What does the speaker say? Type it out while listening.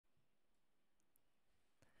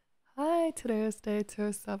Hi, today is day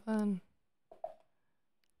 207.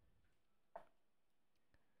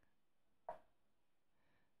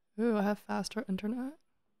 Ooh, I have faster internet.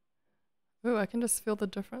 Ooh, I can just feel the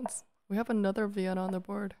difference. We have another Vienna on the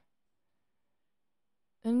board.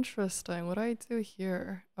 Interesting. What do I do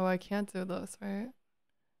here? Oh, I can't do this, right?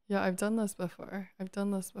 Yeah, I've done this before. I've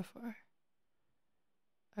done this before.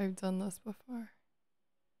 I've done this before.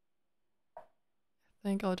 I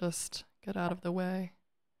think I'll just get out of the way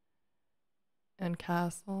and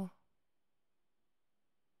castle.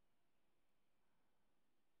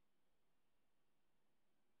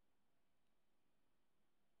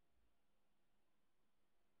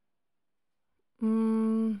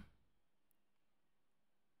 Hmm.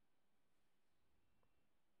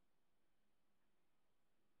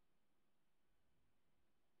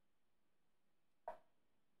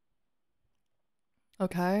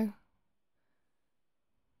 Okay.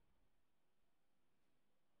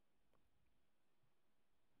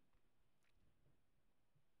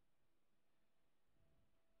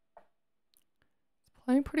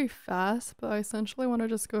 Playing pretty fast, but I essentially want to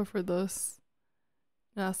just go for this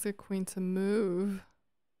and ask the queen to move.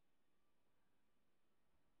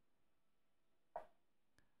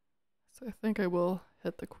 So I think I will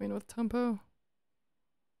hit the queen with tempo.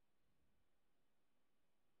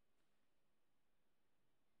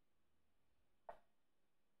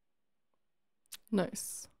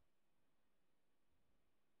 Nice.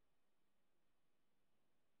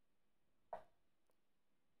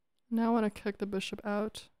 Now I want to kick the bishop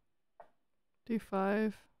out.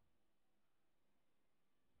 D5.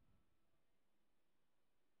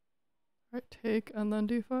 Right, take and then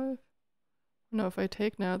D5. No, if I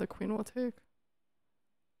take now, the queen will take.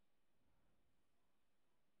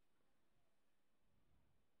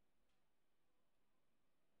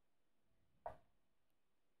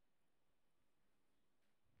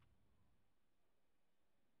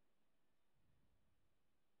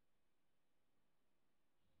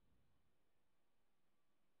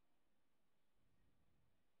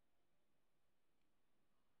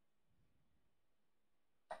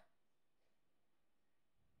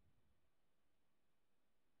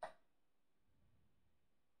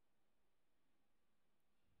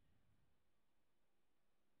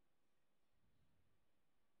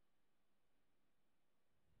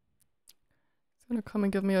 It's gonna come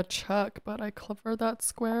and give me a check, but I cover that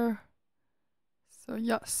square. So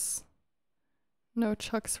yes. No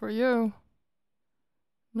checks for you.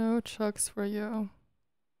 No checks for you.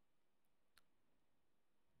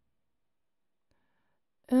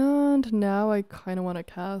 And now I kind of want a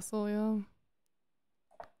castle, yeah.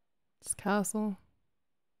 Just castle.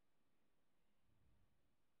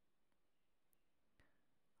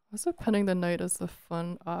 Also, pinning the knight is a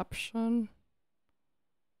fun option.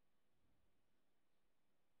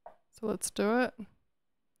 So let's do it.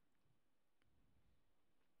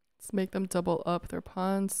 Let's make them double up their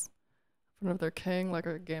pawns in front of their king, like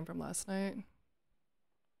our game from last night.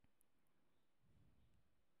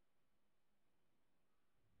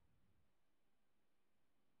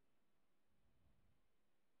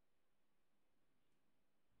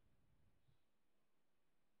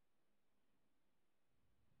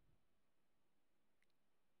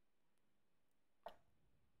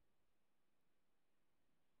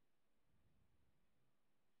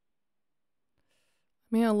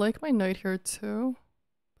 I mean, I like my knight here too.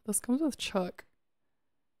 But this comes with Chuck.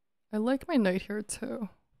 I like my knight here too.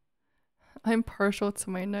 I'm partial to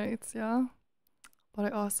my knights, yeah? But I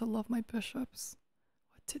also love my bishops.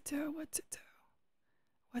 What to do, what to do,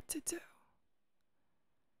 what to do.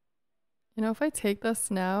 You know, if I take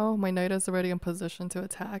this now, my knight is already in position to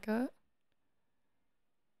attack it.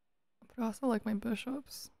 But I also like my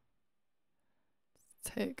bishops.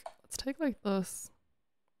 Let's take like this.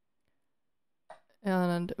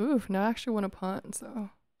 And, oof, now I actually won a pawn,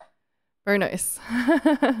 so. Very nice.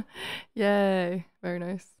 Yay, very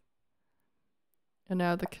nice. And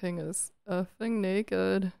now the king is effing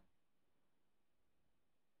naked.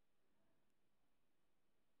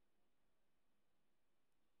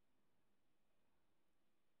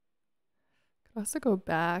 Could also go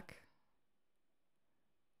back.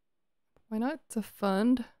 Why not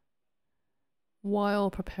defend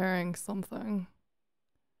while preparing something?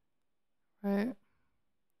 Right?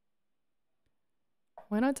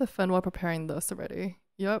 Why not defend while preparing this already?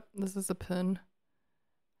 Yep, this is a pin.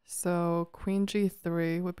 So queen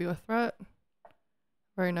g3 would be a threat.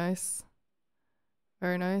 Very nice.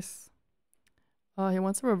 Very nice. Oh, he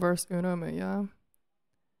wants to reverse Uno me, yeah. He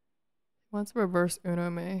wants to reverse Uno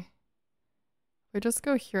me. We just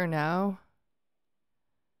go here now.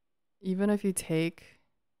 Even if you take,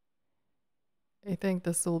 I think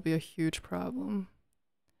this will be a huge problem.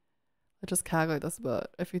 Let's just calculate this a bit.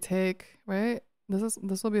 If you take, right?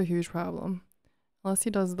 This will be a huge problem. Unless he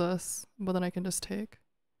does this, but then I can just take.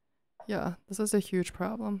 Yeah, this is a huge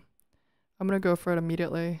problem. I'm gonna go for it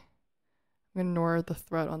immediately. I'm gonna ignore the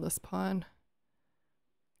threat on this pawn.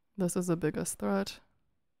 This is the biggest threat.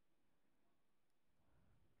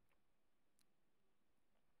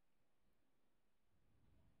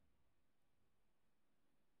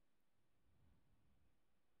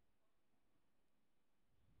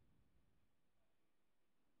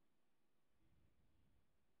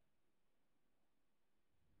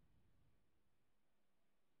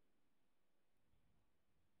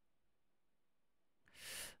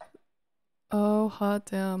 Oh, hot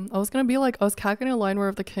damn. I was gonna be like, I was calculating a line where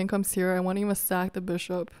if the king comes here, I want to even sack the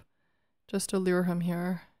bishop just to lure him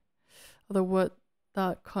here. Although what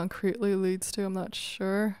that concretely leads to, I'm not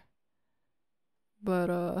sure.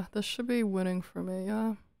 But this should be winning for me,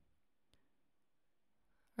 yeah.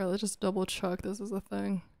 Alright, let's just double check this is a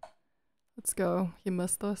thing. Let's go. He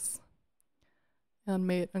missed this. And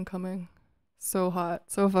mate incoming. So hot.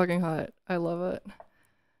 So fucking hot. I love it.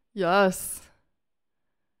 Yes.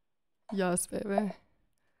 Yes, baby.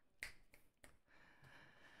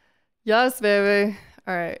 Yes, baby.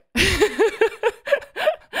 All right.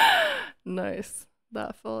 Nice.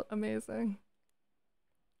 That felt amazing.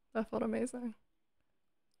 That felt amazing.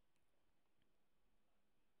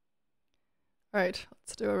 All right,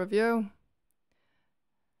 let's do a review.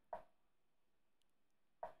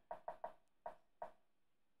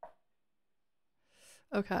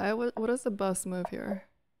 Okay, what is the best move here?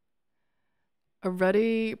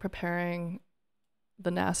 Already preparing the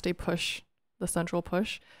nasty push, the central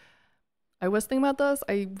push. I was thinking about this.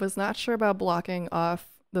 I was not sure about blocking off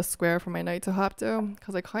the square for my knight to hop to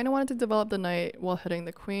because I kind of wanted to develop the knight while hitting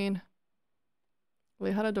the queen.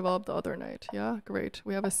 We had to develop the other knight. Yeah, great.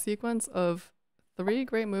 We have a sequence of 3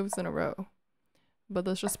 great moves in a row, but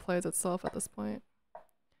this just plays itself at this point.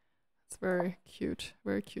 It's very cute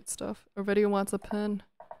stuff. Already wants a pin.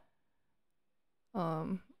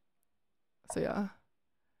 So yeah.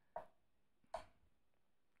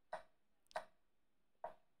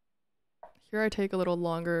 Here I take a little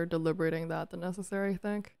longer deliberating that than necessary, I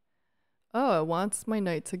think. Oh, it wants my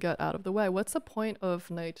knight to get out of the way. What's the point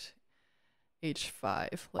of knight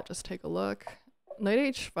h5? Let's just take a look. Knight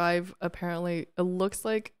h5, apparently, it looks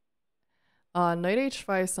like knight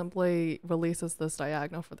h5 simply releases this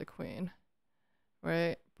diagonal for the queen,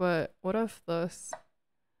 right? But what if this?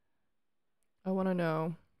 I want to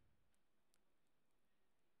know.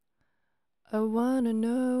 I want to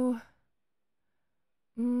know.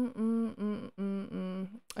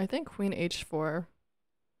 I think queen h4.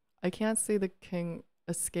 I can't see the king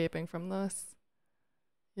escaping from this.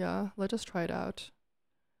 Yeah, let's just try it out.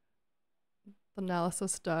 The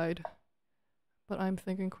analysis died. But I'm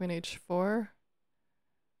thinking queen h4.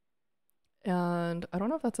 And I don't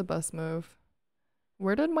know if that's the best move.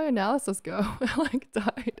 Where did my analysis go? It like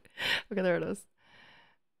died. Okay, there it is.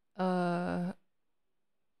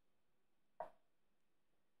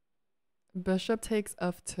 Bishop takes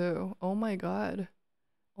f2. Oh my god.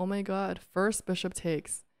 Oh my god. First bishop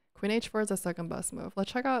takes. Queen h4 is the second best move.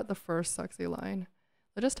 Let's check out the first sexy line.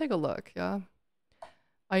 Let's just take a look, yeah?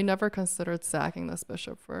 I never considered sacking this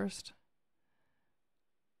bishop first.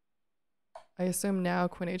 I assume now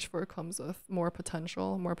queen h4 comes with more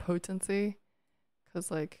potential, more potency. Because,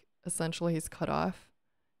 like, essentially he's cut off.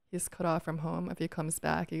 He's cut off from home. If he comes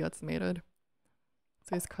back, he gets mated.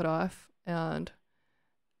 So he's cut off. And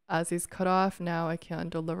as he's cut off, now I can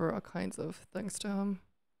deliver all kinds of things to him.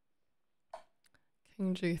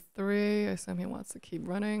 King g3. I assume he wants to keep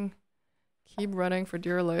running. Keep running for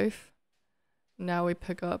dear life. Now we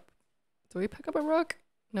pick up. Do we pick up a rook?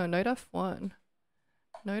 No, knight f1.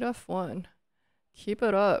 Knight f1. Keep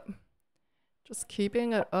it up. Just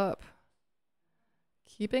keeping it up.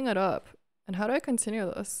 Keeping it up. And how do I continue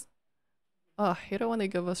this? Oh, I hate it when they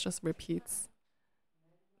give us just repeats.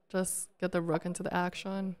 Just get the rook into the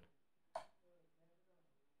action.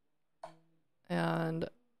 And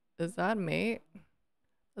is that mate?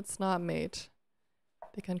 That's not mate.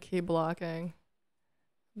 They can keep blocking.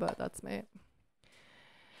 But that's mate.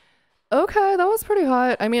 Okay, that was pretty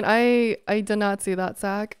hot. I mean, I did not see that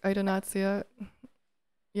sack. I did not see it.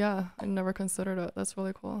 Yeah, I never considered it. That's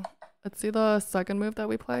really cool. Let's see the second move that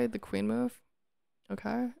we played, the queen move.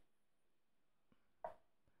 Okay.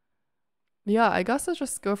 Yeah, I guess let's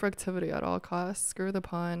just go for activity at all costs. Screw the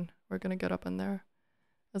pawn. We're gonna get up in there.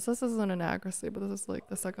 This isn't an accuracy, but this is like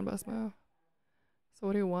the second best move. So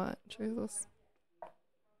what do you want? Jesus.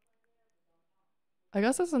 I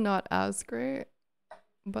guess this is not as great.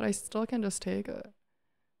 but I still can just take it.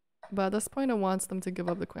 But at this point, it wants them to give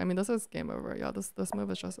up the queen. I mean, this is game over. Yeah, this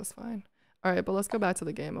move is just as fine. All right, but let's go back to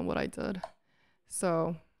the game and what I did.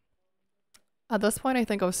 So at this point, I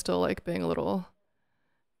think I was still like being a little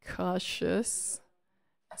cautious.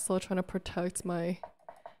 Still trying to protect my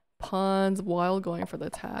pawns while going for the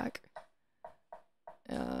attack.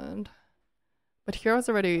 But Hero's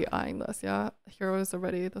already eyeing this, yeah? Hero's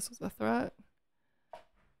already, this was a threat.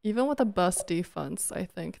 Even with the bus defense, I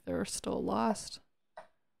think they're still lost.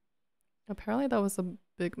 Apparently that was a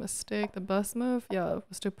big mistake. The bus move, yeah,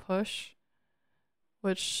 was to push,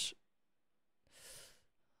 which...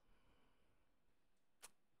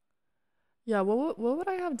 Yeah, what would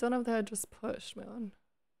I have done if they had just pushed, man?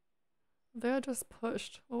 If they had just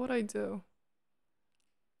pushed, what would I do?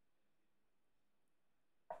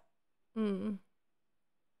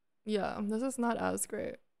 Yeah, this is not as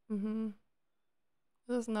great. This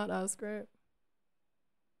is not as great.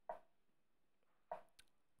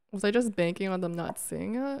 Was I just banking on them not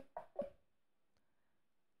seeing it?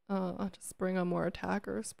 Just bring on more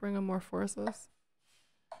attackers, bring on more forces.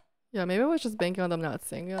 Yeah, maybe I was just banking on them not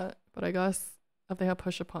seeing it, but I guess if they had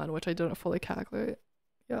push upon, which I didn't fully calculate,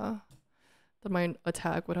 yeah, then my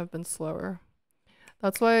attack would have been slower.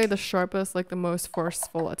 That's why the sharpest, like the most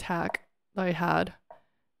forceful attack that I had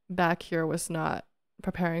back here was not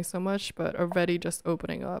preparing so much, but already just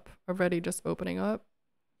opening up.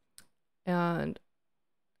 And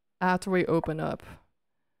after we open up,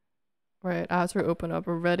 right,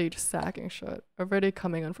 already just sacking shit. Already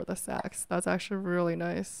coming in for the sacks. That's actually really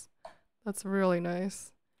nice. That's really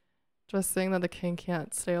nice. Just saying that the king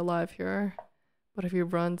can't stay alive here, but if he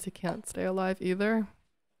runs, he can't stay alive either.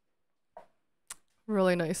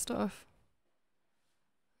 Really nice stuff.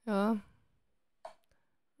 Yeah.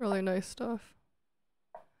 Really nice stuff.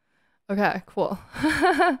 Okay, cool.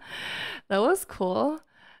 That was cool.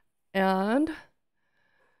 And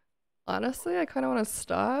honestly, I kind of want to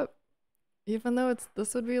stop, even though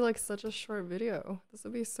this would be like such a short video. This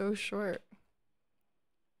would be so short.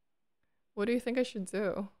 What do you think I should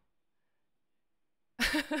do?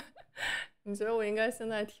 你觉得我应该现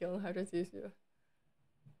在停还是继续？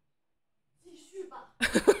继续吧。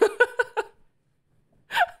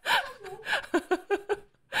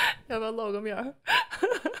要不要露个面儿？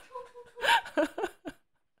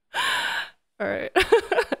 All right.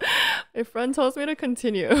 My friend tells me to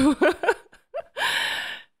continue.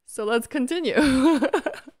 So let's continue.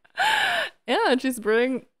 And she's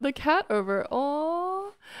bringing the cat over.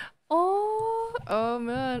 Oh,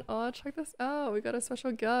 man. Oh, check this out. We got a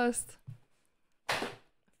special guest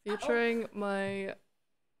featuring my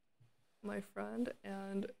friend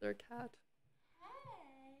and their cat.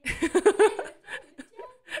 Hey.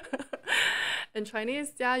 In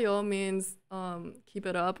Chinese, 加油 means keep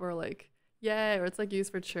it up or like yay, or it's like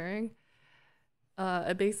used for cheering.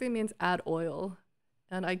 It basically means add oil.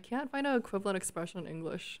 And I can't find an equivalent expression in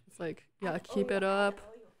English. It's like, yeah, keep it up.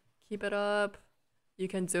 Keep it up. You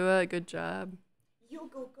can do it. Good job. You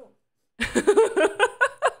go.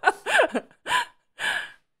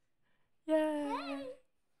 Yay. Hey.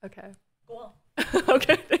 Okay. Go on.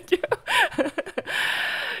 Okay, thank you.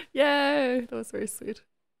 Yay. That was very sweet.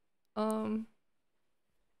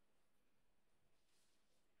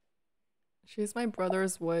 She's my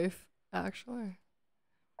brother's wife, actually.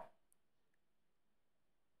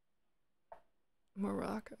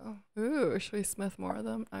 Morocco. Ooh, should we smith more of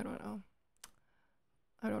them? I don't know.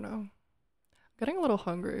 I'm getting a little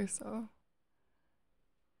hungry, so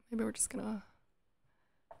maybe we're just gonna...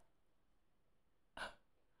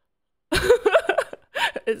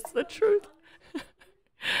 It's the truth.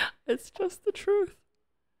 It's just the truth.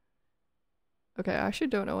 Okay, I actually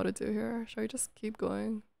don't know what to do here. Should I just keep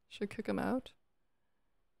going? Should I kick him out?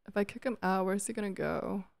 If I kick him out, where's he gonna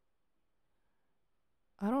go?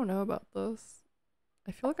 I don't know about this.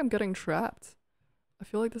 I feel like I'm getting trapped. I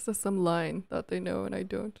feel like this is some line that they know and I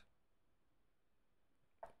don't.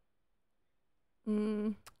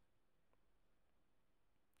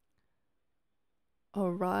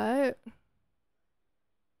 All right.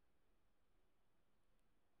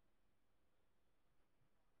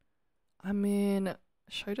 I mean,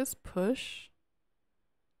 should I just push?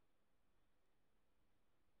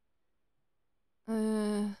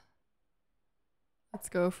 Let's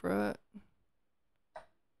go for it.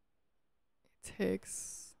 It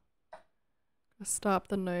takes... Stop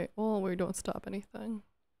the knight. Well, we don't stop anything.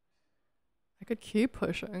 I could keep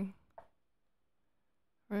pushing.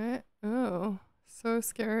 Right? Oh, so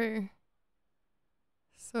scary.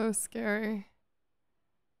 So scary.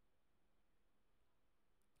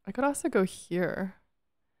 I could also go here.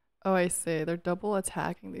 Oh, I see. They're double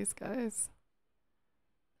attacking these guys.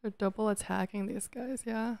 They're double attacking these guys,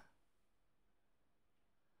 yeah.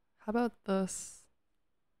 How about this?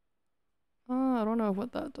 Oh, I don't know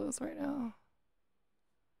what that does right now.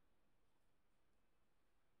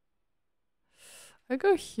 I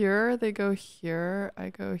go here, they go here, I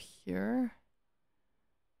go here.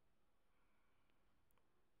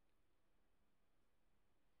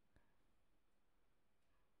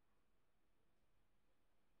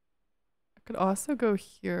 I could also go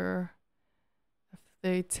here. If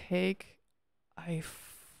they take, I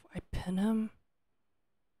pin him.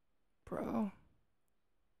 Bro,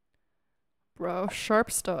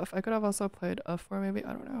 sharp stuff. I could have also played f4 maybe,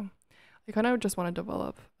 I don't know. I kind of just want to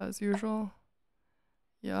develop as usual.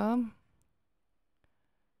 Yeah.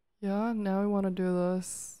 Yeah, now we want to do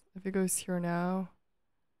this. If it goes here now,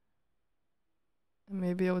 and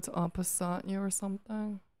maybe it's opposite you or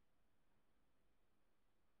something.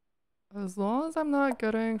 As long as I'm not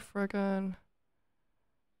getting friggin'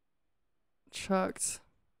 chucked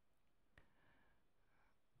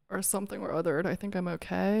or something or othered, I think I'm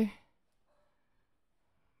okay.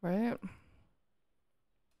 Right?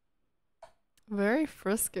 Very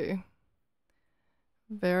frisky.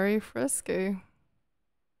 Very frisky.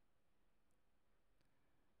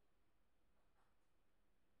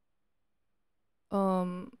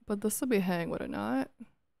 But this would be hang, would it not?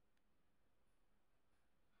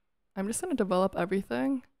 I'm just gonna develop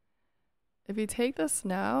everything. If you take this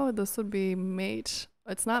now, this would be mate.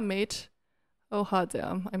 It's not mate. Oh, hot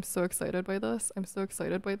damn. I'm so excited by this. I'm so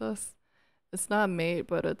excited by this. It's not mate,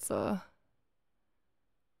 but it's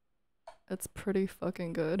pretty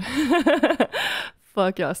fucking good.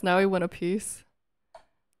 Fuck yes. Now we win a piece.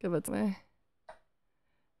 Give it to me.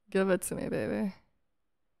 Give it to me, baby.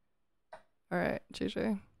 Alright,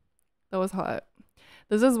 GG. That was hot.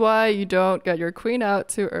 This is why you don't get your queen out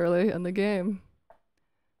too early in the game.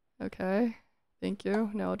 Okay. Thank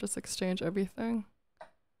you. Now I'll just exchange everything.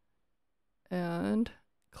 And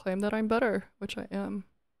claim that I'm better, which I am.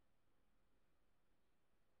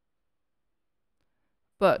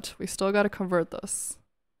 But we still gotta convert this.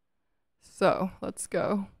 So, let's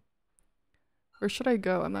go. Where should I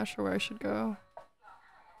go? I'm not sure where I should go.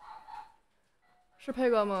 是配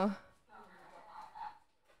个吗？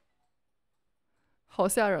好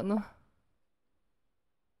吓人呢。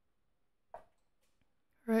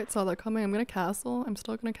Alright, saw that coming. I'm gonna castle. I'm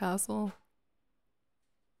still gonna castle.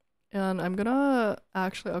 And I'm gonna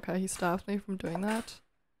actually, okay, he stopped me from doing that.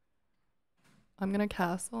 I'm gonna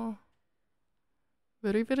castle.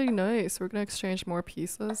 Very, very nice. We're gonna exchange more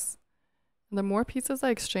pieces. And the more pieces I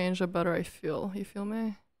exchange, the better I feel. You feel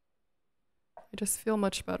me? I just feel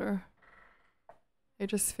much better. I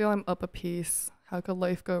just feel I'm up a piece. How could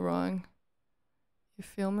life go wrong? You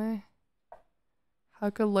feel me? How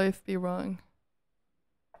could life be wrong?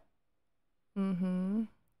 Mm-hmm.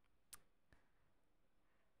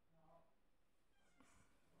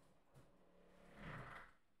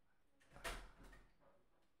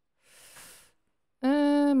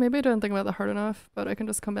 Maybe I didn't think about that hard enough, but I can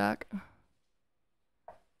just come back.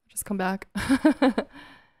 Just come back.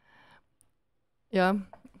 Yeah.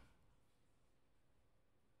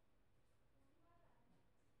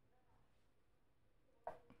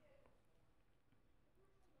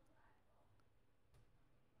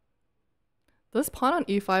 This pawn on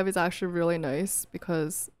e5 is actually really nice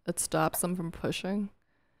because it stops him from pushing.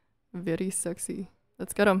 Very sexy.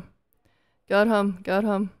 Let's get him. Get him. Get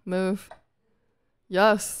him. Move.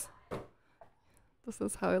 Yes. This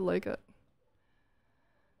is how I like it.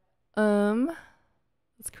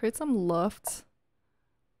 Let's create some left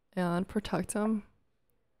and protect him.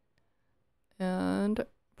 And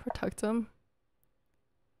protect him.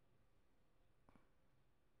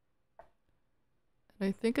 And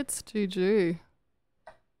I think it's GG.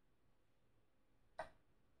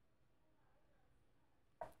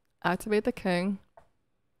 Activate the king.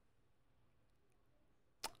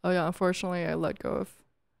 Oh yeah, unfortunately I let go of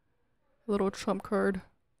a little trump card.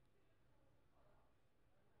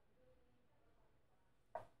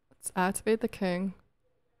 Let's activate the king.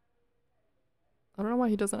 I don't know why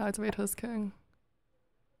he doesn't activate his king.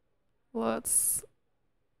 Let's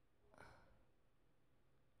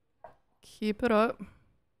keep it up.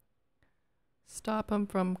 Stop him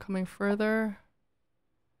from coming further.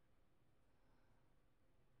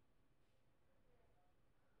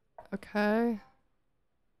 Okay.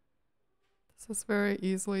 This is very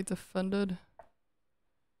easily defended.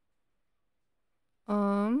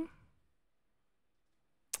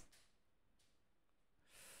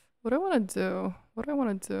 What do I want to do? What do I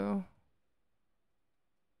want to do?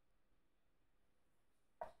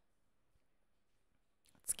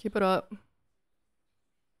 Let's keep it up.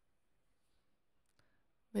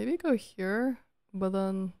 Maybe go here, but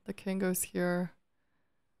then the king goes here.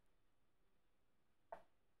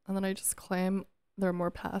 And then I just claim they're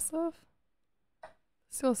more passive.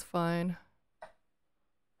 This feels fine.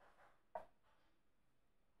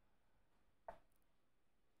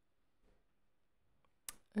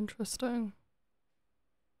 Interesting.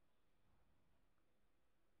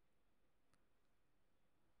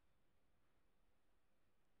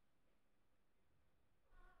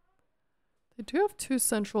 They do have two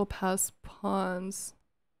central pass pawns.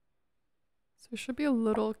 So we should be a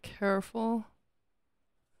little careful.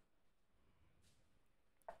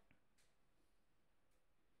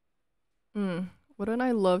 Wouldn't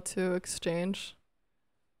I love to exchange?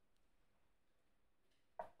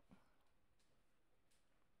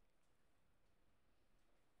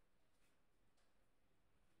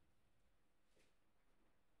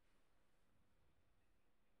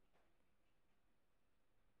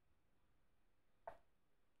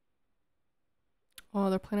 Oh,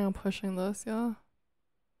 they're planning on pushing this, yeah.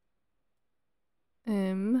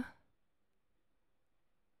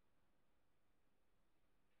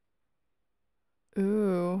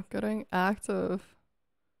 Ooh, getting active.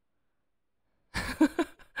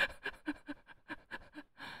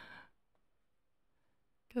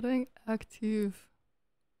 Getting active.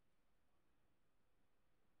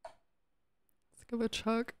 Let's give it a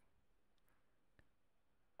chug.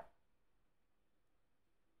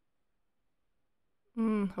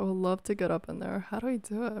 I would love to get up in there. How do I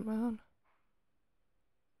do it, man?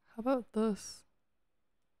 How about this?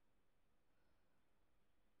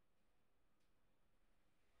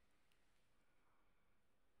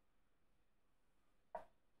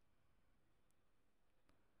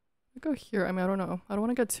 Go here. I mean, I don't know. I don't want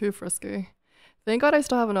to get too frisky. Thank God I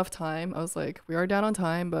still have enough time. I was like, we are down on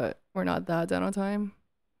time, but we're not that down on time.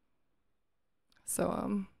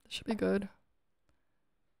 So, this should be good.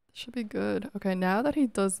 This should be good. Okay, now that he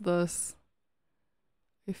does this,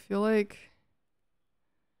 I feel like...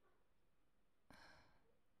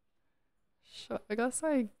 I guess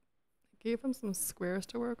I gave him some squares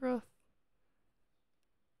to work with.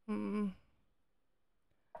 A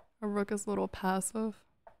rook is a little passive.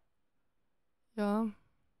 Yeah.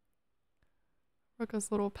 Rook is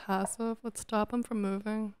a little passive. Let's stop him from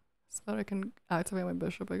moving so that I can activate my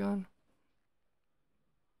bishop again.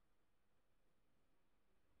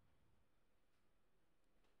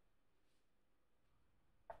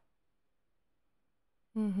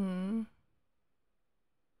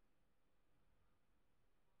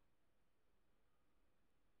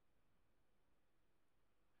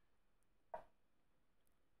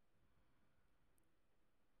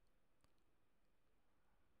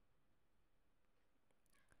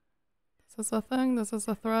 This is a thing. This is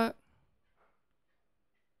a threat.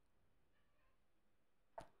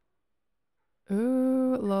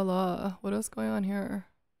 Ooh la la. What is going on here?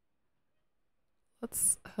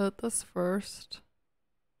 Let's hit this first.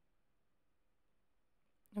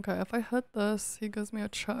 Okay, if I hit this, he gives me a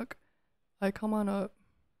check. I come on up.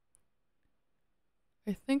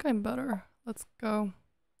 I think I'm better. Let's go.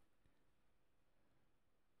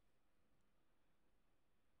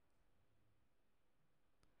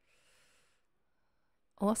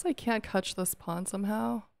 Unless I can't catch this pawn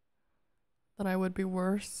somehow, then I would be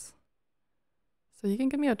worse. So you can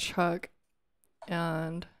give me a check,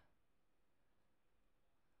 and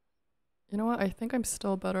you know what? I think I'm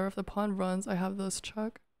still better. If the pawn runs, I have this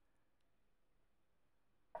check.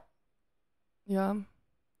 Yeah. I'm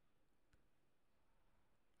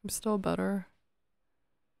still better.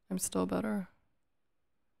 I'm still better.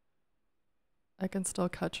 I can still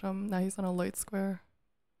catch him. Now he's on a light square.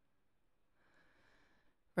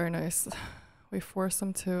 Very nice. We force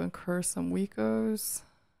him to incur some weakos.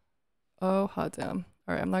 Oh, hot damn.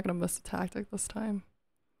 Alright, I'm not gonna miss a tactic this time.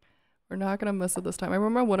 We're not gonna miss it this time. I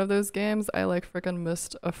remember one of those games, I like freaking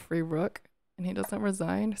missed a free rook, and he doesn't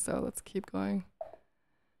resign, so let's keep going.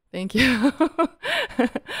 Thank you.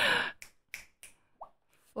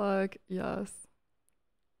 Fuck, yes.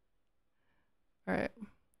 Alright.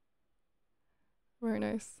 Very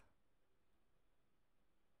nice.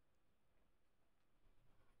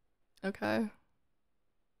 Okay.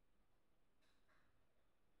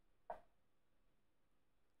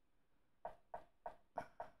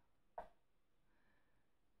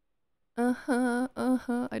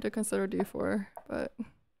 I did consider d4, but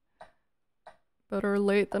better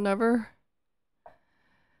late than never.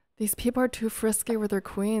 These people are too frisky with their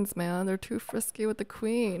queens, man. They're too frisky with the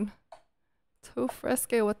queen. Too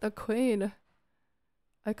frisky with the queen.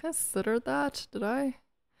 I considered that, did I?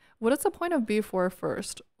 What is the point of b4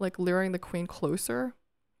 first? Like luring the queen closer?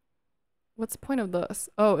 What's the point of this?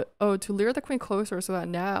 Oh, to lure the queen closer so that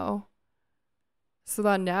now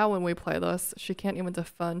when we play this, she can't even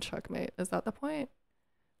defend checkmate. Is that the point?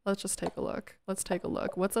 Let's just take a look. Let's take a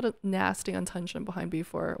look. What's a nasty intention behind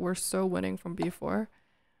b4? We're so winning from b4.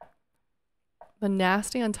 The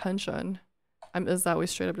nasty intention is that we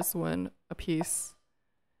straight up just win a piece.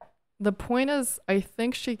 The point is, I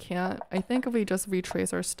think she can't. I think if we just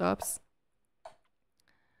retrace our steps,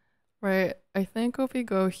 right? I think if we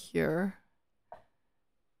go here,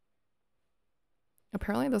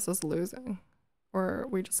 apparently this is losing, or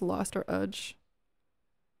we just lost our edge.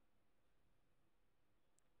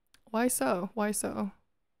 Why so? Why so?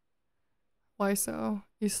 Why so?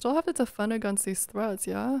 You still have to defend against these threats,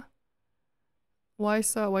 yeah? Why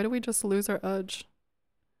so? Why do we just lose our edge?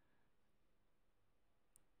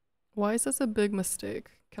 Why is this a big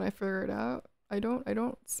mistake? Can I figure it out? I don't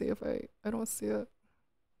see if I don't see it.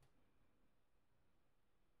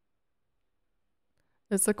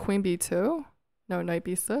 It's a queen b2? No, knight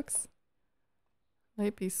b6?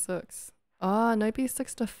 Knight b6. Ah, knight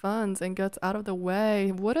b6 defends and gets out of the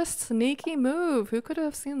way. What a sneaky move. Who could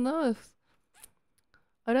have seen this?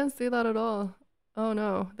 I didn't see that at all. Oh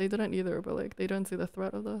no, they didn't either, but like they didn't see the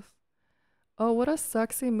threat of this. Oh, what a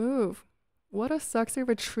sexy move. What a sexy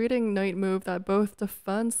retreating knight move that both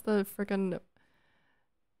defends the freaking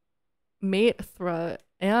mate threat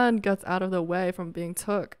and gets out of the way from being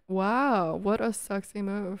took. Wow, what a sexy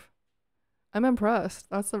move. I'm impressed.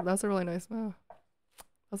 That's a really nice move.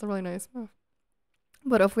 That's a really nice move.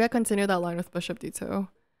 But if we had continued that line with bishop d2,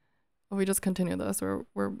 if we just continue this,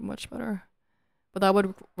 we're much better. But that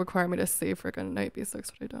would require me to see freaking knight b6,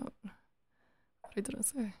 which I don't. What I didn't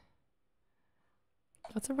say.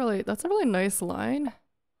 That's a really nice line.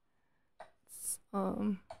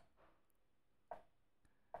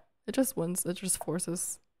 It just wins. It just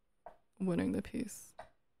forces winning the piece.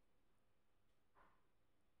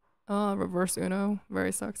 Reverse Uno,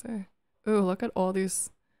 very sexy. Ooh, look at all these.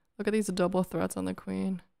 Look at these double threats on the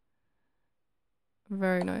queen.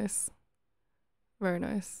 Very nice. Very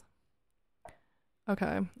nice.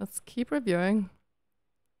 Okay, let's keep reviewing.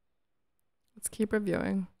 Let's keep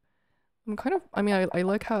reviewing. I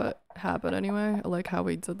like how it happened anyway. I like how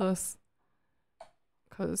we did this.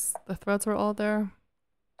 Because the threats were all there.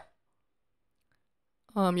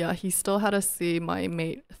 Yeah, he still had to see my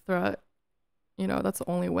mate threat. You know, that's the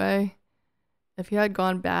only way. If he had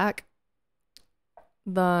gone back,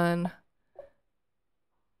 then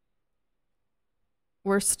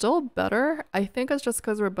we're still better. I think it's just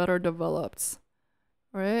because we're better developed,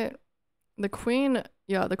 right? The queen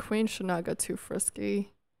should not get too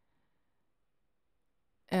frisky.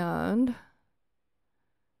 And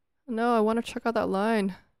no, I want to check out that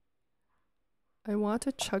line. I want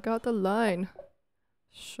to check out the line.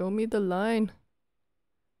 Show me the line.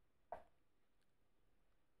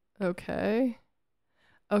 Okay.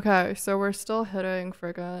 Okay, so we're still hitting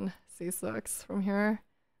friggin' c6 from here.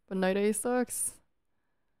 But knight a6.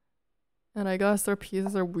 And I guess their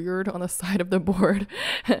pieces are weird on the side of the board.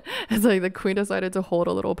 It's like the queen decided to hold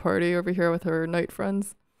a little party over here with her knight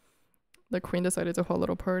friends. The queen decided to hold a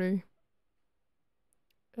little party.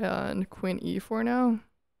 And queen e4 now.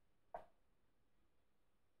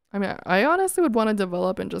 I mean, I honestly would want to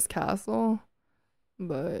develop and just castle.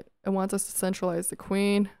 But it wants us to centralize the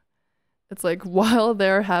queen. It's like while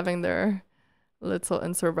they're having their little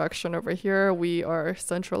insurrection over here, we are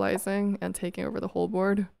centralizing and taking over the whole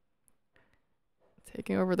board.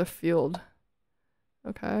 Taking over the field.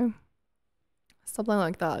 Okay. Something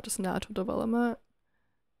like that, just natural development.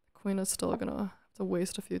 The queen is still gonna have to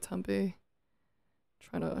waste a few tempi.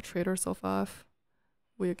 Trying to trade herself off.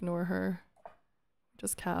 We ignore her.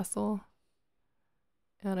 Just castle.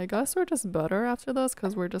 And I guess we're just better after this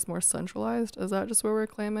because we're just more centralized. Is that just what we're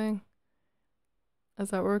claiming?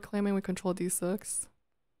 Is that what we're claiming? We control d6.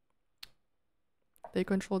 They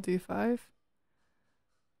control d5.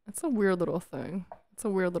 It's a weird little thing. It's a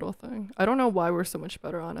weird little thing. I don't know why we're so much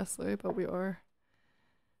better, honestly, but we are.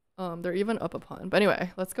 They're even up a pawn. But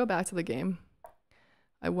anyway, let's go back to the game.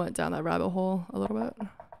 I went down that rabbit hole a little bit.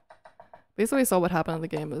 Basically, saw what happened in the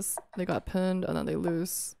game is they got pinned and then they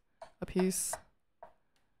lose a piece.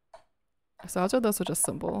 So after this was just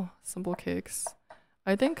simple cakes.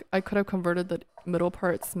 I think I could have converted the middle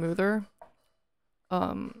part smoother.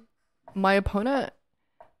 My opponent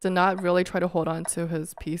did not really try to hold on to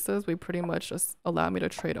his pieces. We pretty much just allowed me to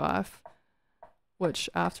trade off, which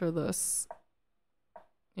after this,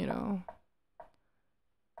 you know,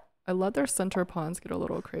 I let their center pawns get a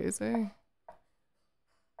little crazy.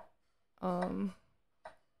 I,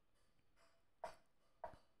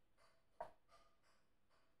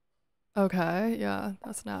 Okay, yeah,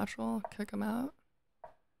 that's natural. Kick him out.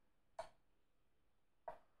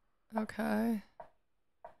 Okay.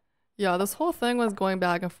 Yeah, this whole thing was going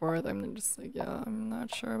back and forth. I'm just like, yeah, I'm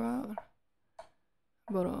not sure about.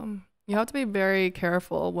 But you have to be very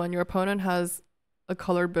careful when your opponent has a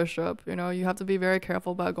colored bishop, you know, you have to be very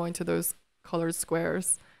careful about going to those colored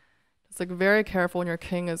squares. It's like very careful when your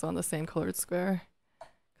king is on the same colored square,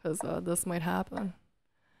 because this might happen.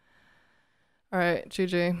 All right,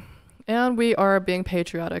 GG. And we are being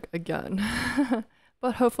patriotic again.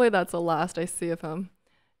 But hopefully that's the last I see of him.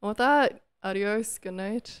 And with that, adios, good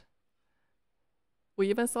night. We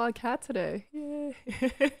even saw a cat today. Yay.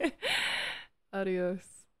 Adios.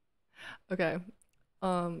 Okay.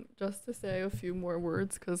 Just to say a few more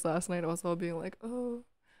words, because last night I was all being like, oh,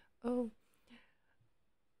 oh.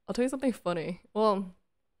 I'll tell you something funny. Well,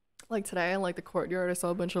 like today in like the courtyard, I saw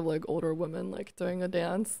a bunch of like older women like doing a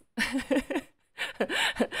dance.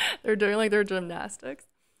 They're doing like their gymnastics.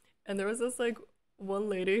 And there was this like one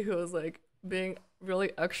lady who was like being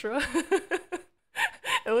really extra.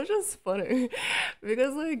 It was just funny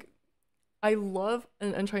because like I love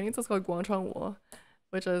in Chinese it's called guangchangwo,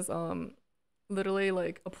 which is literally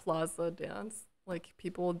like a plaza dance. Like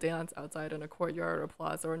people dance outside in a courtyard or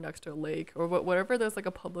plaza or next to a lake or whatever there's like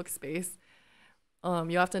a public space.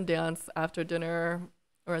 You often dance after dinner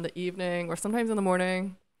or in the evening or sometimes in the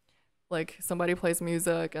morning. Like somebody plays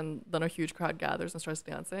music and then a huge crowd gathers and starts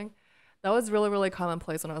dancing. That was really, really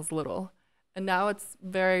commonplace when I was little. And now it's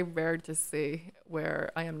very rare to see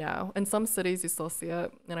where I am now. In some cities, you still see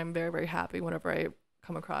it. And I'm very, very happy whenever I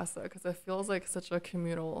come across it because it feels like such a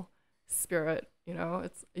communal spirit. You know,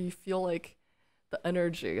 it's you feel like the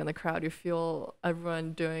energy in the crowd. You feel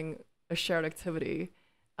everyone doing a shared activity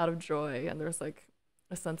out of joy. And there's like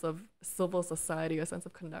a sense of civil society, a sense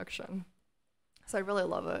of connection. So I really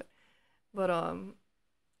love it. But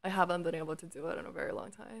I haven't been able to do it in a very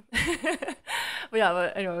long time. But yeah,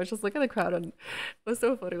 but anyway, I was just looking at the crowd and it was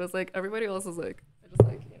so funny. It was like everybody else was like, just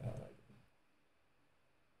like, you know, like,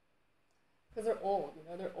 because they're old, you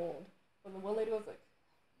know, they're old. But the one lady was like,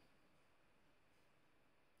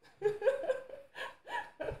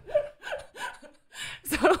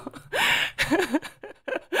 so,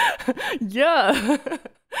 yeah,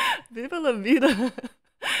 viva la vida.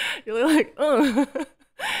 You're like, oh.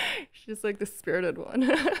 She's like the spirited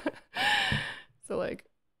one. So like,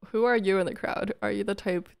 who are you in the crowd? Are you the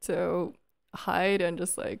type to hide and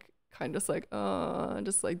just like kind of just like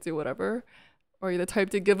just like do whatever? Or are you the type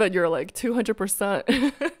to give it your like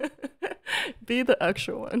 200%? Be the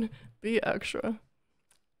extra one. Be extra.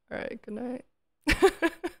 All right, good night.